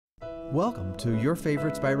Welcome to Your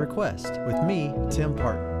Favorites by Request with me, Tim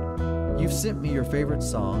Parton. You've sent me your favorite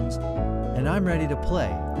songs, and I'm ready to play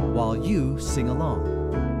while you sing along.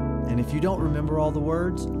 And if you don't remember all the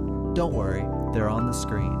words, don't worry, they're on the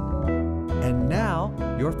screen. And now,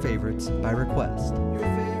 Your Favorites by Request. Your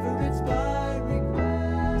Favorites by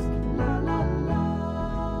Request, la la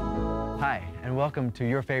la. Hi, and welcome to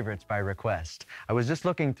Your Favorites by Request. I was just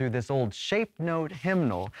looking through this old shape note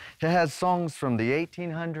hymnal. It has songs from the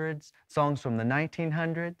 1800s, songs from the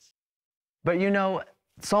 1900s. But you know,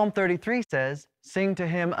 Psalm 33 says, "Sing to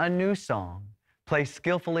him a new song, play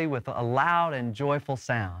skillfully with a loud and joyful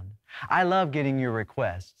sound." I love getting your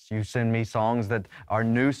requests. You send me songs that are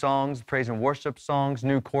new songs, praise and worship songs,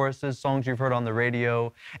 new choruses, songs you've heard on the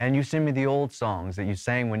radio, and you send me the old songs that you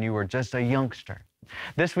sang when you were just a youngster.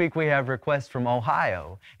 This week we have requests from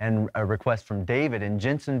Ohio and a request from David in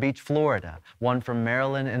Jensen Beach, Florida, one from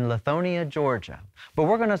Marilyn in Lithonia, Georgia. But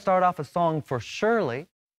we're going to start off a song for Shirley.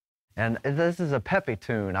 And this is a peppy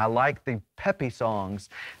tune. I like the peppy songs.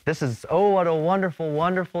 This is, "Oh, what a wonderful,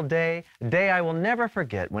 wonderful day, a day I will never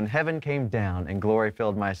forget when heaven came down and glory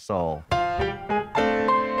filled my soul."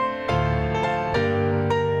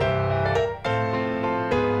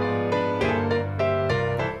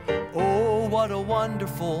 Oh, what a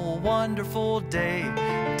wonderful, wonderful day,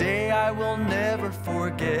 day I will never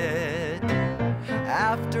forget.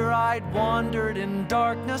 After I'd wandered in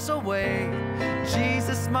darkness away,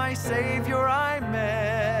 Jesus, my Savior, I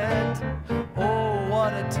met. Oh,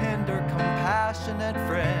 what a tender, compassionate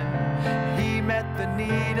friend. He met the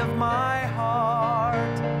need of my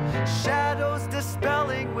heart. Shadows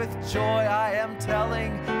dispelling with joy, I am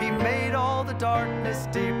telling, He made all the darkness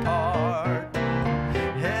depart.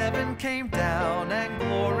 Heaven came down and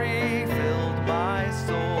glory filled my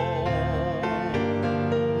soul.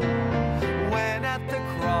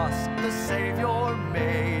 The Savior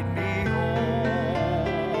made me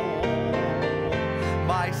whole.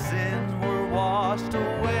 My sins were washed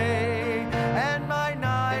away, and my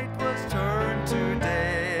night was turned to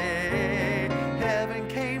day. Heaven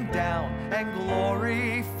came down, and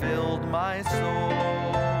glory filled my soul.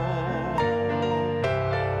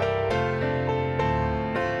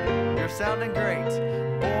 You're sounding great.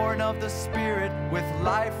 Born of the Spirit with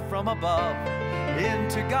life from above,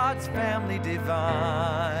 into God's family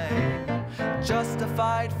divine,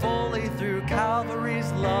 justified fully through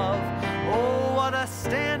Calvary's love. Oh, what a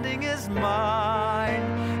standing is mine.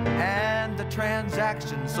 And the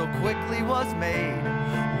transaction so quickly was made,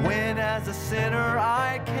 when as a sinner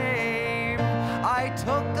I came. I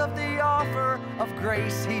took of the offer of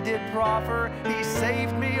grace He did proffer. He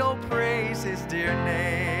saved me, oh praise His dear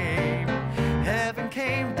name. Heaven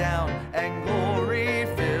came down and glory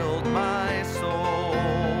filled my soul.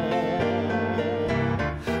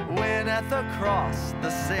 When at the cross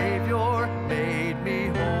the Savior made me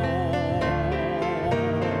whole.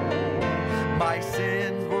 My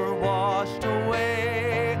sins were washed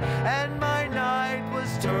away, and my night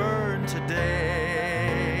was turned to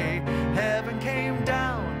day. Heaven came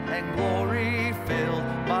down and glory filled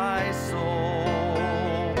my soul.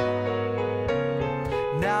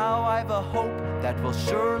 Now I've a hope that will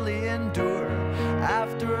surely endure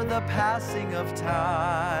after the passing of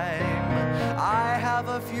time. I have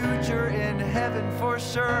a future in heaven for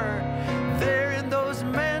sure, there in those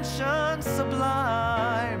mansions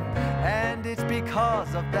sublime. And it's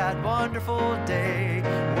because of that wonderful day,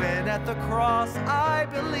 when at the cross I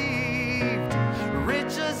believed,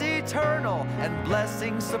 riches eternal and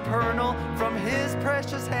blessings supernal from His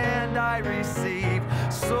precious hand I received.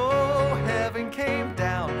 So heaven came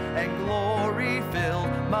down and glory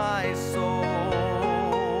filled my soul.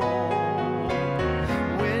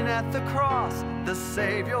 When at the cross the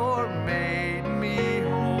Savior made me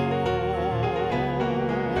whole.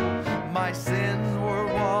 My sins were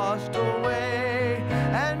washed away,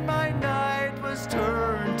 and my night was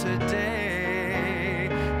turned to day.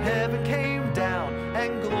 Heaven came down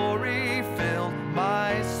and glory filled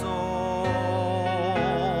my soul.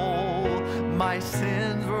 My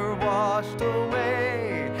sins were washed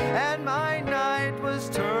away, and my night was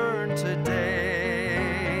turned to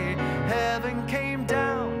day. Heaven came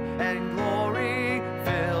down and glory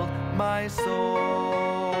filled my soul.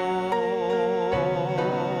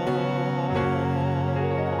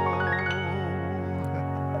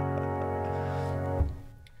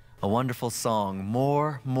 A wonderful song,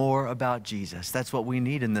 more about Jesus. That's what we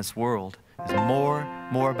need in this world, is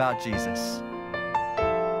more about Jesus.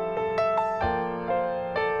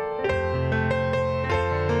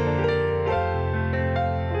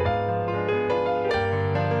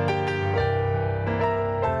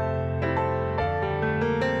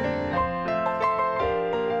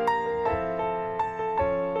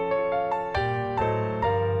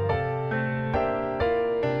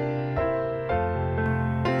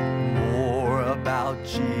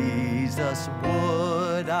 Jesus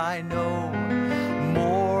would I know,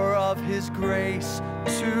 more of His grace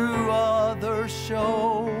to others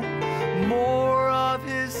show, more of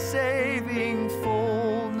His saving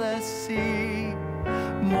fullness see,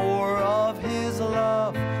 more of His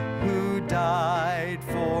love who died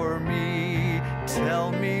for me.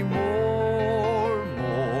 Tell me more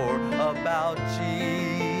about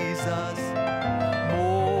Jesus,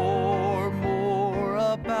 more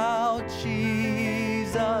about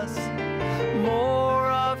Jesus,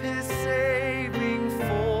 more of His saving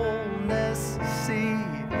fullness see,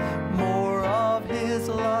 more of His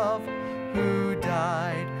love who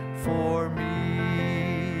died for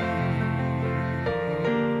me.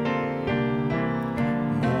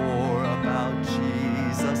 More about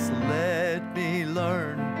Jesus, let me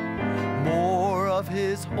learn, more of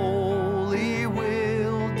His holy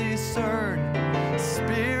will discern.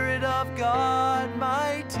 Spirit of God,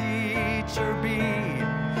 my teacher be,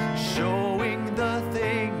 showing the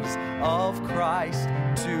things of Christ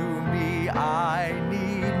to me. I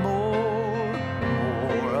need more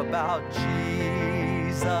about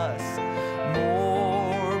Jesus,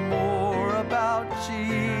 more about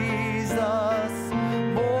Jesus,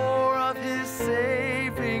 more of His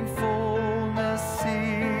saving fullness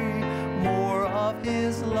see, more of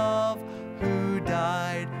His love who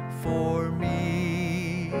died for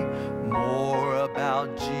me, more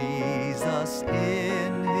about Jesus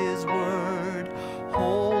in His word,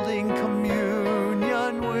 holding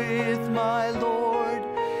communion with my Lord,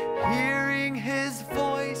 hearing His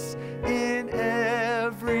voice in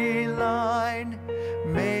every line,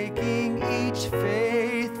 making each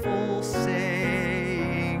faithful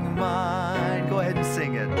saying mine. Go ahead and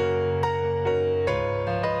sing it.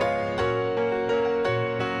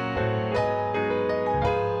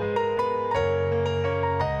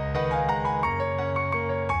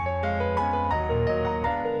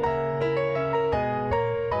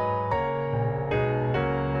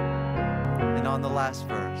 On the last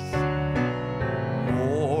verse,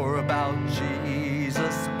 more about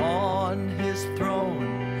Jesus on His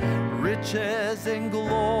throne, riches and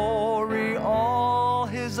glory all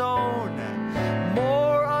His own,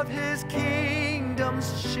 more of His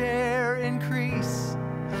kingdom's share increase,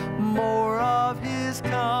 more of His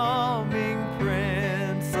coming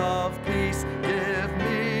Prince of Peace. Give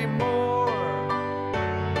me more.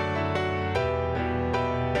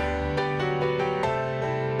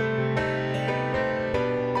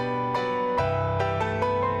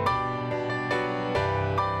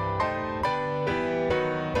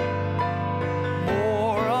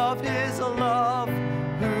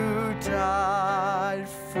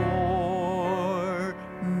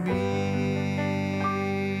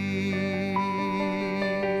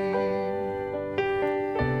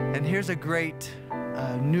 Here's a great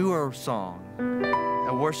newer song,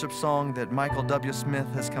 a worship song that Michael W.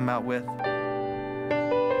 Smith has come out with.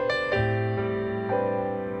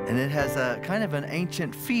 And it has a kind of an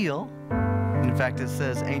ancient feel. In fact, it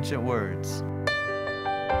says ancient words.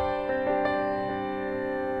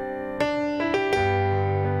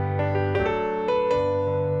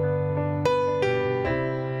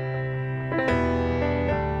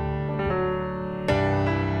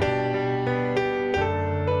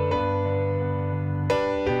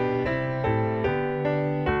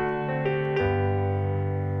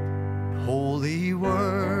 Holy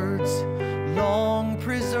words, long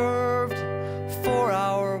preserved for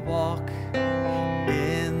our walk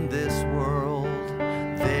in this world,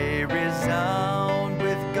 they resound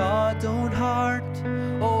with God's own heart.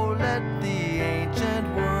 Oh, let the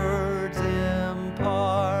ancient words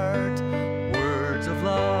impart, words of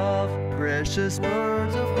love, precious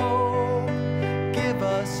words of hope. Give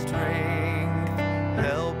us strength,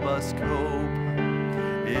 help us cope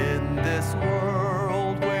in this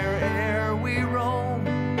world where'er we roam.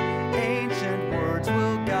 Ancient words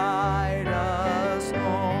will guide us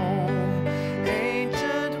home.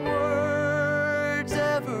 Ancient words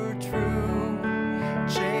ever true,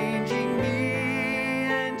 changing me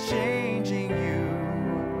and changing you.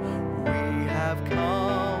 We have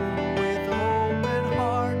come with open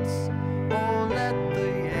hearts. Oh, let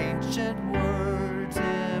the ancient words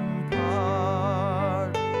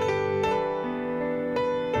impart.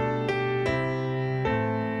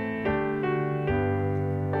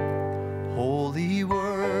 Holy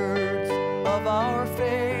words of our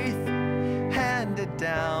faith, handed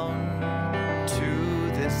down to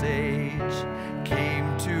this age,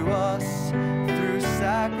 came to us through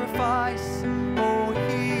sacrifice. Oh,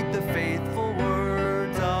 heed the faithful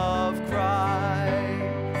words of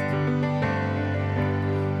Christ.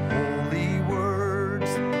 Holy words,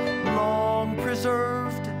 long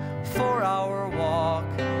preserved for our walk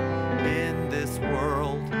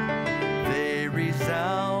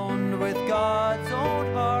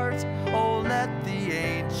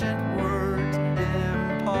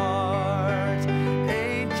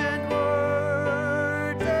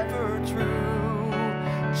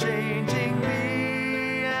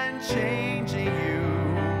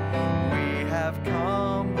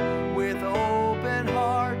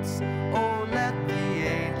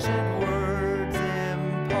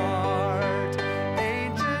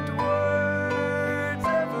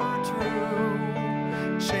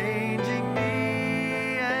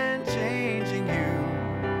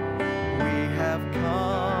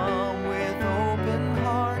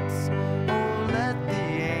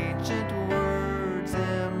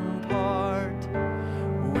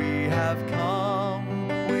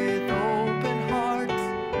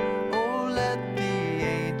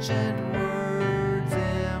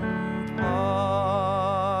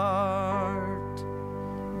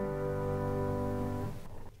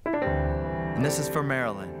this is for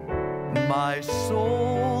Marilyn. My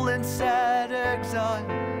soul in sad exile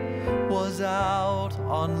was out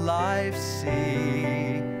on life's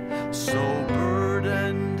sea, so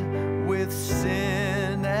burdened with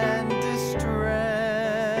sin and distressed,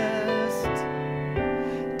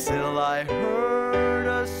 till I heard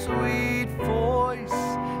a sweet voice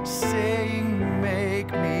saying, make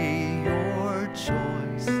me your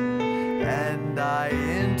choice, and I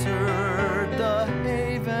entered the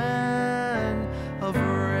haven of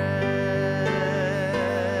rest.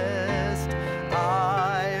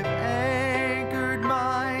 I've anchored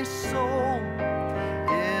my soul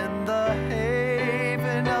in the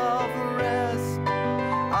haven of rest.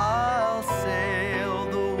 I'll sail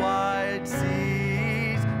the wide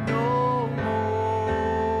seas no more.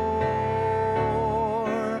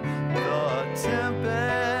 The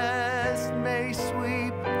tempest may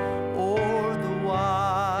sweep o'er the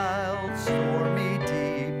wild, stormy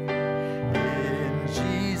deep. In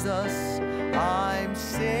Jesus I'm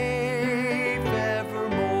safe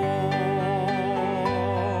evermore.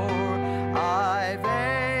 I've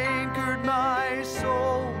anchored my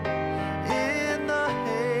soul in the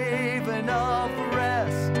haven of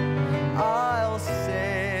rest. I'll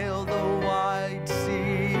sail the wide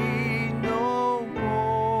sea no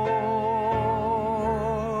more.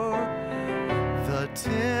 The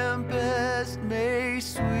tempest may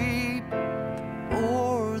sweep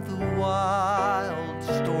o'er the wild,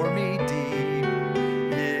 stormy deep.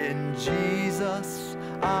 In Jesus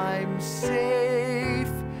I'm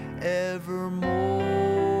safe evermore.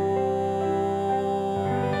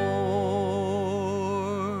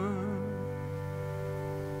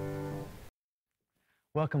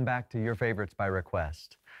 Welcome back to Your Favorites by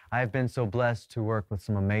Request. I have been so blessed to work with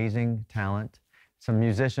some amazing talent, some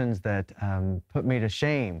musicians that put me to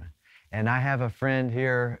shame. And I have a friend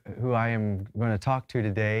here who I am going to talk to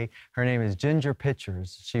today. Her name is Ginger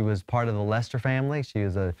Pitchers. She was part of the Lester family. She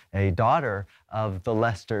is a daughter of the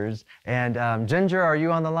Lesters. And Ginger, are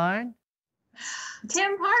you on the line?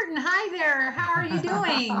 Tim Parton, hi there. How are you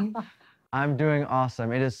doing? I'm doing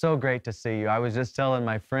awesome. It is so great to see you. I was just telling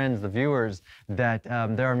my friends, the viewers, that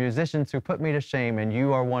there are musicians who put me to shame, and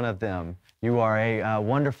you are one of them. You are a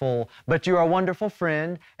wonderful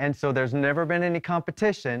friend, and so there's never been any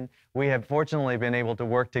competition. We have fortunately been able to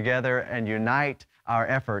work together and unite our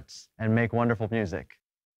efforts and make wonderful music.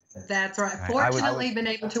 That's right. Fortunately, been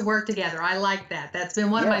able to work together. I like that. That's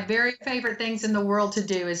been one of my very favorite things in the world to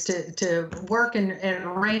do, is to work and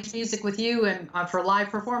arrange music with you, and for live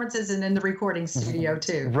performances and in the recording studio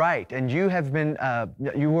too. Right. And you have been,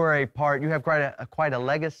 you were a part, you have quite a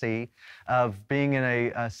legacy of being in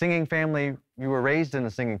a singing family. You were raised in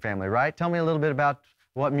a singing family, right? Tell me a little bit about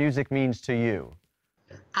what music means to you.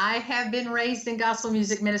 I have been raised in gospel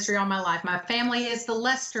music ministry all my life. My family is the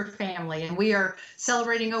Lester family, and we are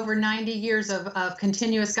celebrating over 90 years of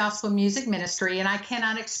continuous gospel music ministry. And I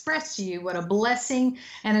cannot express to you what a blessing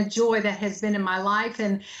and a joy that has been in my life.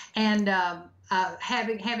 And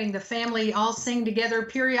having the family all sing together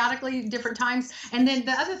periodically, different times. And then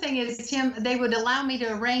the other thing is, Tim, they would allow me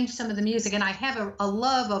to arrange some of the music, and I have a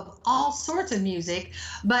love of all sorts of music,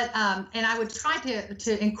 but and I would try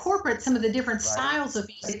to incorporate some of the different styles of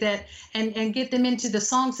music that and get them into the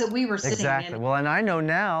songs that we were singing. Exactly. Well, and I know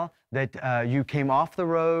now that you came off the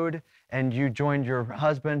road and you joined your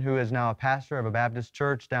husband, who is now a pastor of a Baptist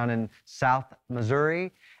church down in South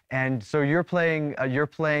Missouri. And so you're playing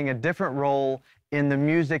a different role in the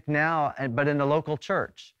music now, but in the local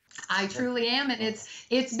church. I truly am, and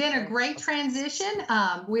it's been a great transition.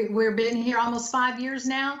 We've been here almost 5 years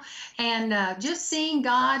now, and just seeing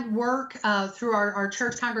God work through our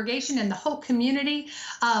church congregation and the whole community,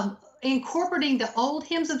 incorporating the old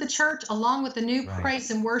hymns of the church along with the new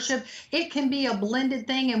praise and worship. It can be a blended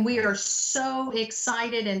thing, and we are so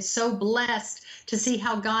excited and so blessed to see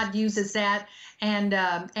how God uses that. And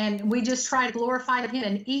we just try to glorify Him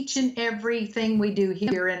in each and everything we do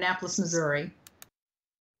here in Annapolis, Missouri.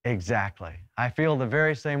 Exactly. I feel the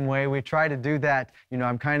very same way. We try to do that. You know,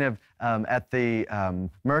 I'm kind of at the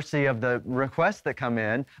mercy of the requests that come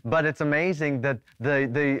in, but it's amazing that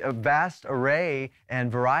the vast array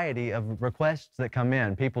and variety of requests that come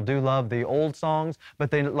in. People do love the old songs, but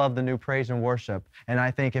they love the new praise and worship. And I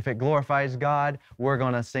think if it glorifies God, we're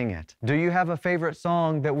going to sing it. Do you have a favorite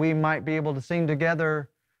song that we might be able to sing together?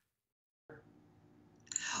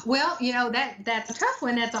 Well, you know, that's a tough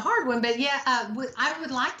one. That's a hard one. But yeah, I would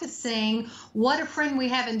like to sing What a Friend We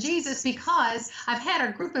Have in Jesus, because I've had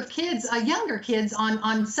a group of kids, younger kids,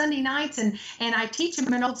 on Sunday nights, and I teach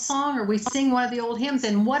them an old song, or we sing one of the old hymns,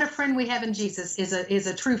 and What a Friend We Have in Jesus is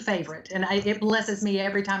a true favorite. And it blesses me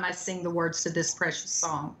every time I sing the words to this precious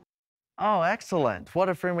song. Oh, excellent. What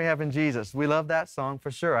a friend we have in Jesus. We love that song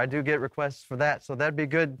for sure. I do get requests for that, so that'd be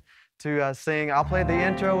good to sing. I'll play the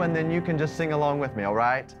intro, and then you can just sing along with me, all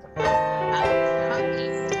right?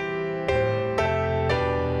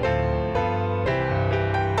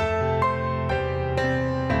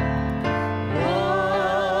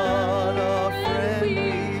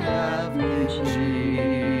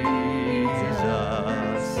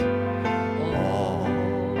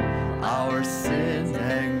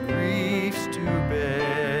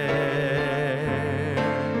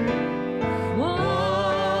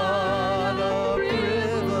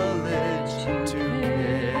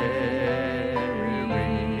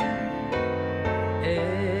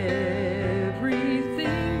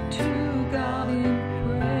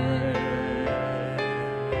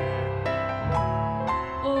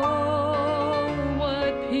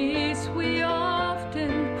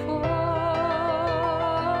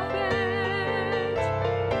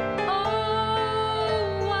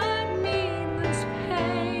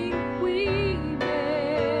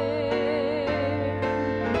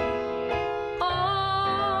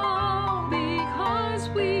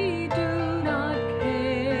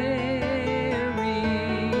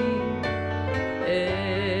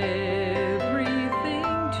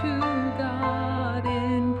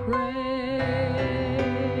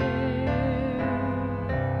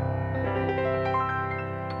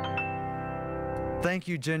 Thank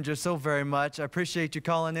you, Ginger, so very much. I appreciate you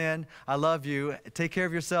calling in. I love you. Take care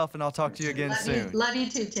of yourself, and I'll talk to you again soon. Love you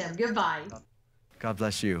too, Tim. Goodbye. God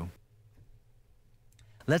bless you.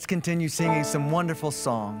 Let's continue singing some wonderful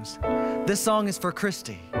songs. This song is for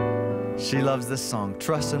Christy. She loves this song,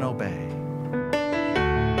 Trust and Obey.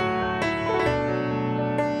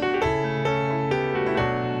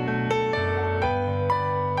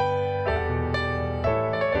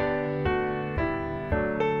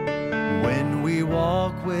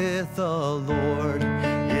 Walk with the Lord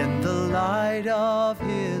in the light of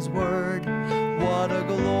His word. What a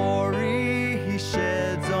glory He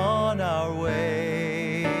sheds on our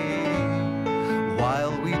way.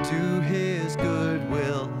 While we do His good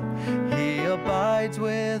will, He abides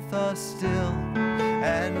with us still,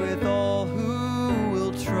 and with all who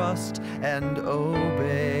will trust and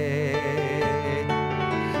obey.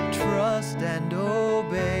 Trust and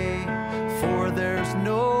obey, for there's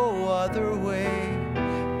no other way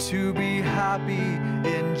to be happy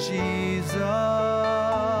in Jesus,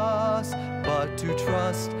 but to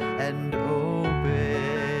trust and obey.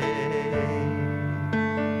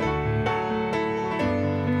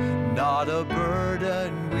 Not a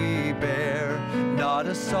burden we bear, not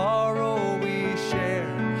a sorrow we share,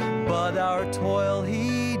 but our toil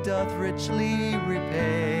He doth richly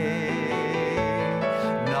repay.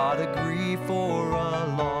 Not a grief or a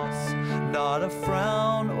loss, not a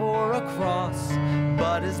frown or a cross,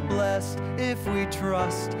 but is blessed if we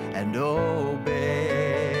trust and obey.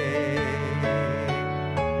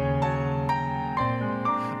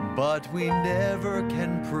 But we never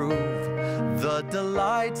can prove the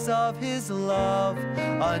delights of His love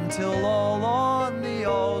until all on the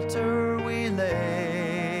altar we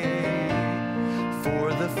lay.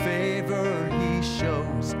 For the favor He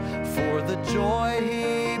shows, for the joy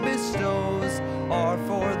He bestows, are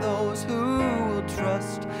for those who will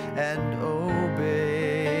trust and obey.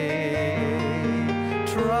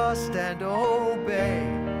 Trust and obey,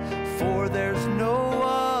 for there's no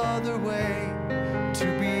other way to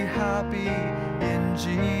be happy in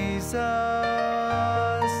Jesus,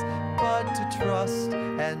 but to trust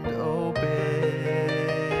and obey.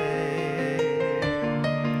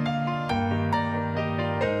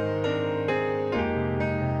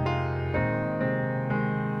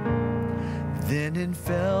 Then in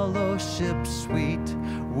fellowship sweet,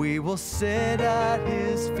 we will sit at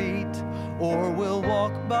His feet, or we'll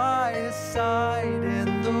walk by His side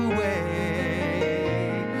in the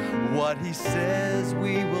way. What He says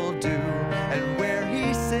we will do, and where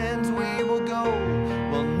He sends we will go.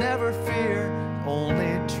 We'll never fear,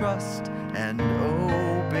 only trust and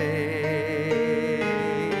obey.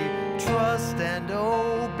 Trust and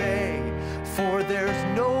obey, for there's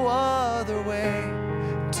no other way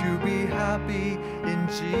to be happy in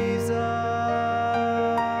Jesus,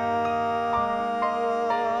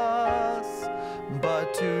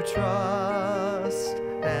 but to trust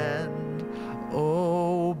and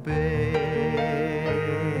obey.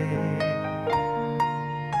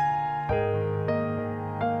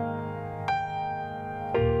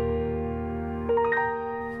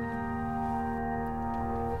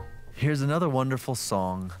 Here's another wonderful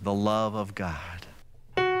song, The Love of God.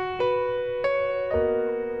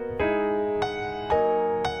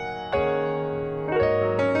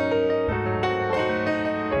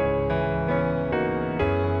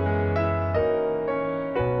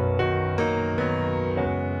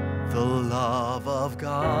 love of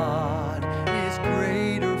God is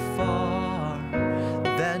greater far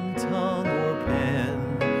than tongue or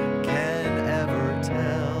pen can ever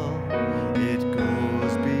tell. It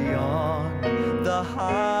goes beyond the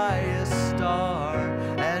highest star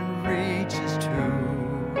and reaches to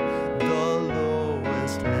the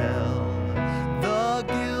lowest hell. The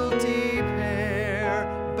guilty pair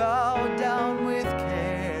bowed down with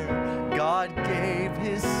care. God gave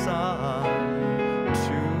his Son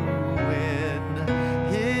to win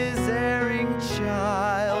his erring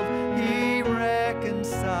child. He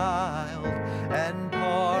reconciled and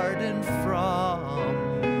pardoned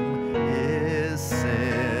from his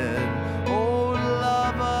sin. Oh,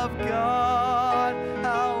 love of God,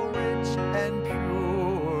 how rich and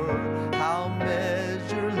pure, how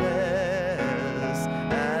measureless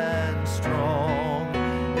and strong.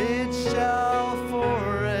 It shall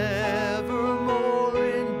forevermore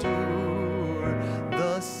endure,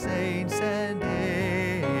 the saints and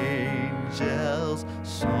angels'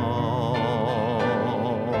 song.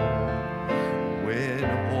 When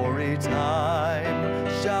hoary time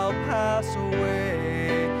shall pass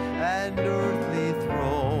away, and earthly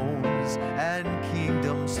thrones and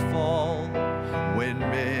kingdoms fall, when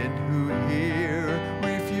men who hear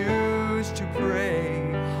refuse to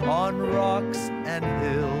pray, on rocks and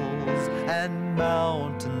hills and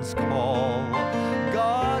mountains call,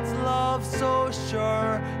 God's love so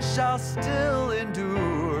sure shall still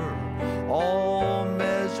endure, all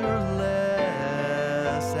measureless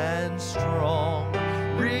and strong,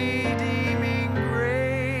 redeeming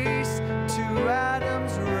grace to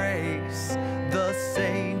Adam's race, the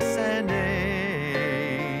saints and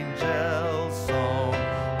angels' song.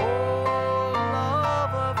 Oh,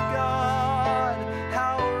 love of God,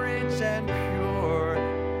 how rich and pure,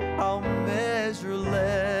 how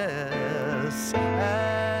measureless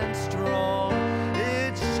and strong.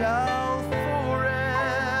 It shall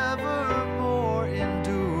forevermore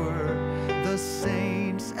endure, the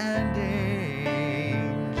saints and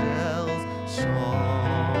angels'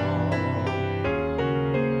 song.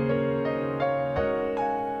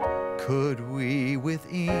 Could we with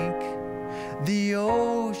ink the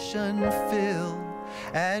ocean fill,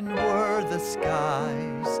 and were the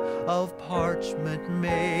skies of parchment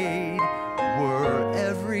made, were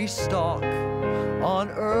every stalk on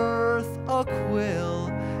earth a quill,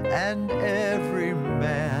 and every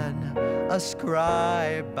man a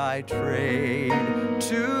scribe by trade,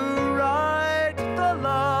 to write the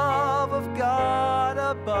love of God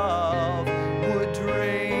above, would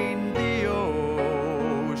drain the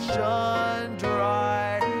ocean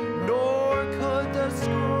dry, nor could the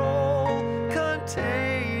scroll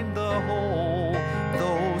contain the whole,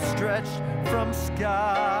 though stretched from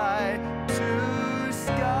sky to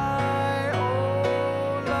sky.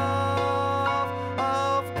 Oh, love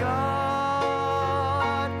of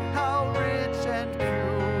God, how rich and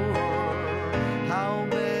pure, how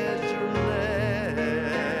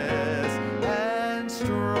measureless and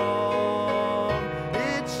strong.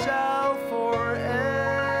 It shall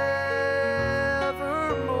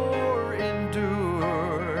forevermore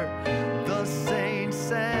endure, the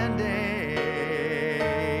saints and angels'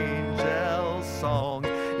 song.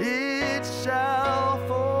 It shall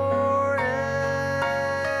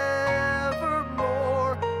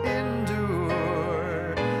forevermore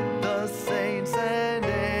endure, the saints and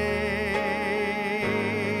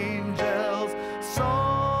angels'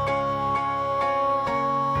 song.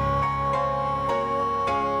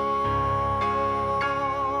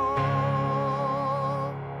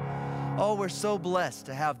 Oh, we're so blessed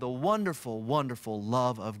to have the wonderful, wonderful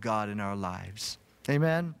love of God in our lives.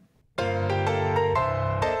 Amen.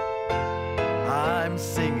 I'm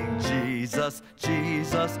singing Jesus,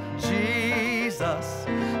 Jesus, Jesus,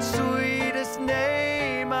 sweetest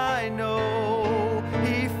name I know.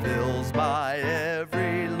 He fills my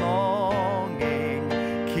every longing,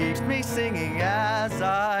 keeps me singing as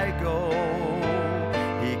I go.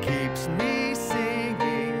 He keeps me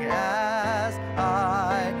singing as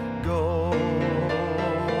I go.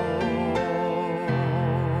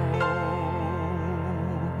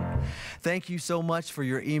 Thank you so much for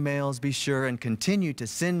your emails. Be sure and continue to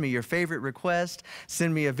send me your favorite request.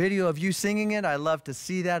 Send me a video of you singing it. I love to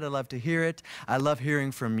see that. I love to hear it. I love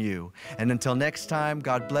hearing from you. And until next time,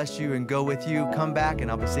 God bless you and go with you. Come back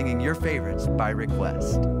and I'll be singing your favorites by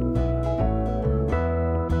request.